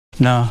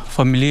Na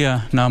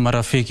familia na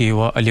marafiki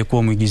wa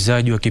aliyekuwa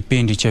muigizaji wa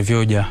kipindi cha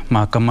Vioja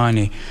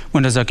mahakamani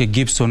mwenda zake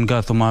Gibson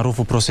Gathu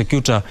maarufu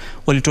Prosecutor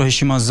walitoa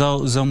heshima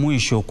zao za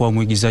mwisho kwa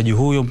muigizaji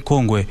huyo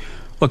mkongwe,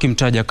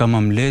 wakimtaja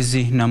kama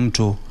mlezi na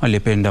mtu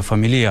aliyependa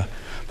familia.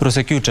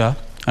 Prosecutor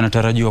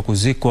anatarajiwa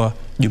kuzikwa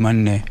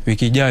Ijumanne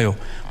wiki ijayo.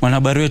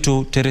 Mwanahabari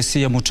wetu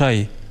Teresia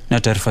Mutai na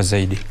taarifa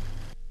zaidi.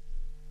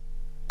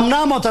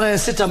 Mnamo tarehe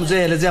 6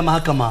 mzee elezea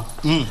mahakama.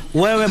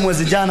 Wewe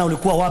mwezi jana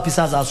ulikuwa wapi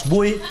saa za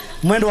asubuhi?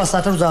 Mwendo wa saa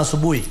 3 za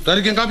asubuhi.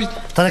 Tarehe ngapi?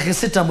 Tarehe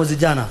 6 mwezi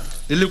jana.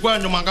 Ilikuwa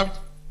nyuma ngapi?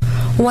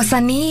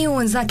 Wasanii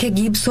wenzake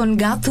Gibson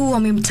Gathu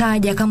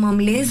wamemtaja kama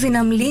mlezi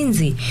na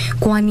mlinzi,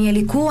 kwani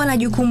alikuwa na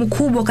jukumu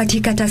kubwa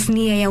katika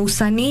tasnia ya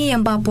usanii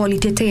ambapo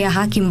alitetea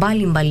haki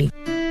mbalimbali.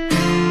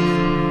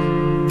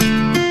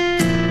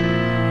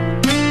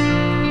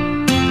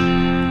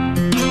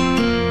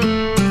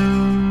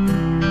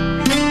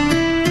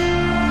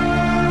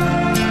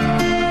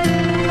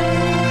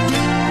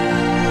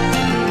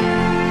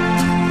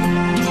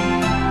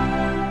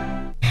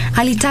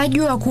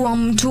 Alitajwa kuwa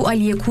mtu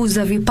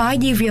aliyekuza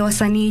vipaji vya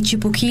wasanii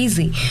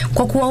chipukizi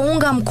kwa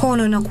kuwaunga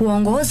mkono na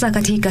kuwaongoza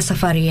katika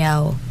safari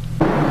yao.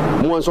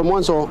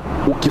 Mwanzo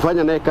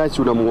ukifanya naye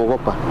kazi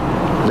unamuogopa,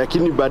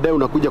 lakini baadaye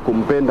unakuja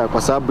kumpenda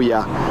kwa sababu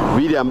ya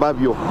vile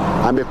ambavyo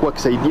amekuwa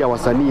akisaidia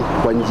wasanii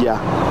kwa njia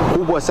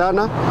kubwa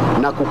sana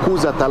na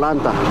kukuza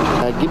talanta.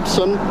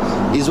 Gibson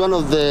is one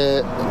of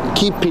the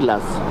key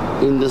pillars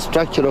in the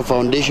structural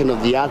foundation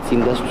of the arts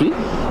industry,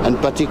 and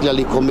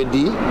particularly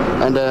comedy,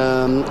 and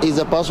is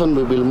a person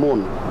we will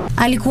mourn.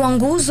 Alikuwa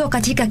nguzo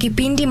katika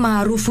kipindi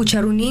maarufu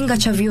cha runinga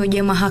cha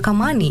Vioja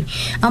mahakamani,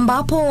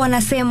 ambapo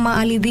wanasema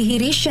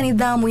alidhihirisha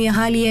nidhamu ya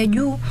hali ya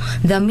juu,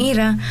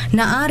 dhamira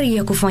na ari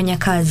ya kufanya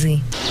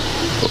kazi.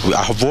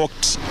 I have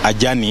walked a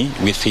journey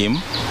with him.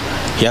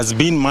 He has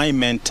been my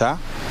mentor.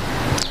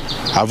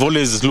 I've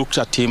always looked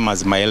at him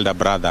as my elder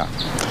brother.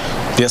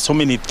 There are so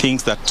many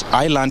things that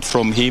I learned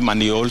from him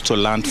and he also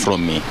learned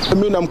from me.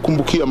 Mimi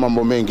namkumbukia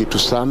mambo mengi tu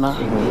sana.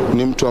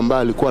 Ni mtu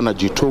ambaye alikuwa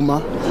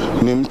anajituma,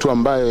 ni mtu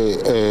ambaye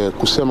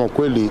kusema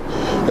kweli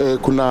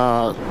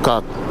kuna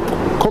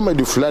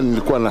comedy fulani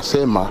nilikuwa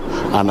nasema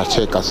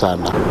anacheka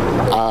sana.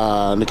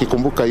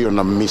 Nikikumbuka hiyo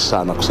na mimi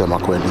sana kusema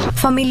kweli.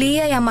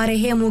 Familia ya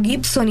marehemu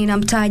Gibson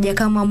inamtaja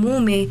kama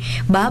mume,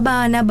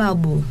 baba na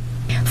babu.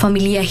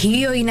 Familia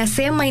hiyo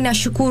inasema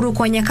inashukuru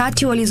kwa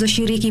nyakati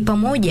walizoshiriki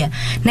pamoja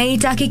na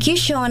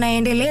itahakikisha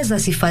wanaendeleza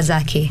sifa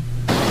zake.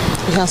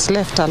 He has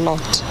left a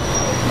lot.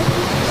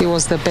 He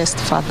was the best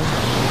father,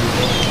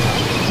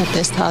 the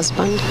best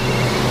husband.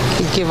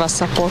 He gave us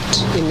support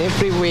in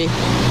every way,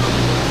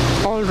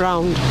 all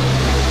round.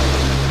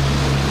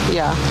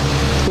 Yeah,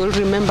 we'll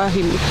remember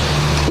him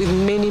with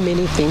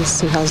many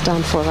things he has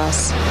done for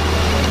us.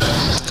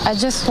 I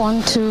just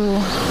want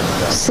to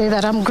say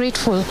that I'm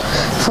grateful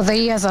for the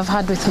years I've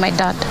had with my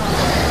dad.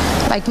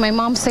 Like my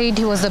mom said,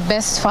 he was the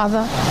best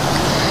father.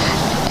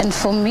 And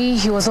for me,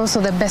 he was also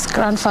the best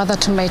grandfather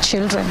to my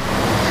children.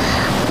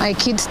 My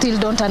kids still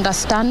don't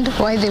understand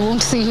why they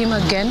won't see him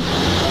again.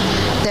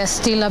 They're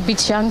still a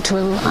bit young to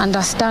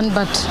understand,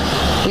 but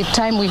with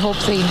time we hope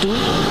they do.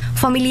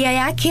 Familia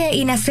yake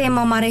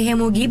inasema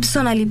marehemu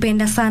Gibson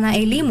alipenda sana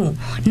elimu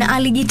na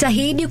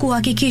alijitahidi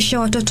kuhakikisha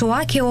watoto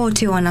wake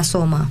wote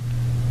wanasoma.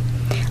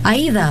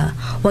 Aidha,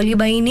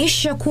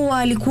 walibainisha kuwa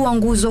alikuwa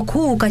nguzo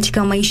kuu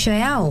katika maisha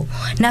yao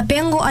na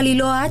pengo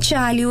aliloacha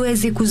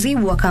haliwezi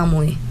kuzibwa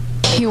kamwe.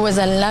 He was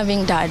a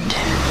loving dad.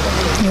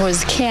 He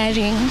was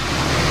caring.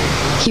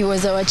 He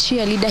was our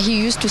cheerleader.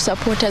 He used to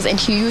support us and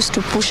he used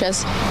to push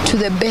us to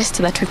the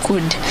best that we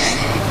could.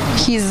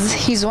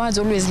 His words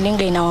always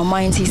linger in our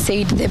minds. He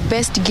said the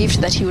best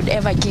gift that he would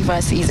ever give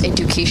us is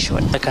education.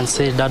 I can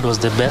say Dad was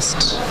the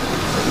best.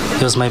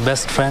 He was my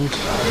best friend.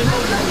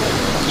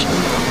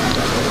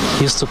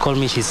 He used to call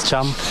me his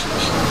champ.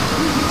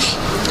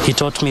 He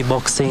taught me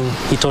boxing.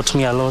 He taught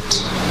me a lot.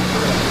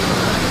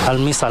 I'll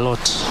miss a lot.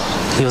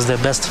 He was the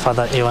best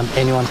father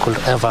anyone could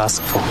ever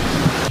ask for.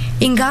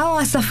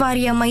 Ingawa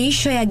safari ya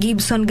maisha ya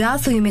Gibson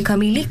Gathu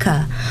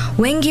imekamilika,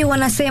 wengi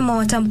wanasema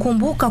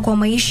watamkumbuka kwa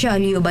maisha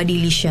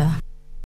aliyobadilisha.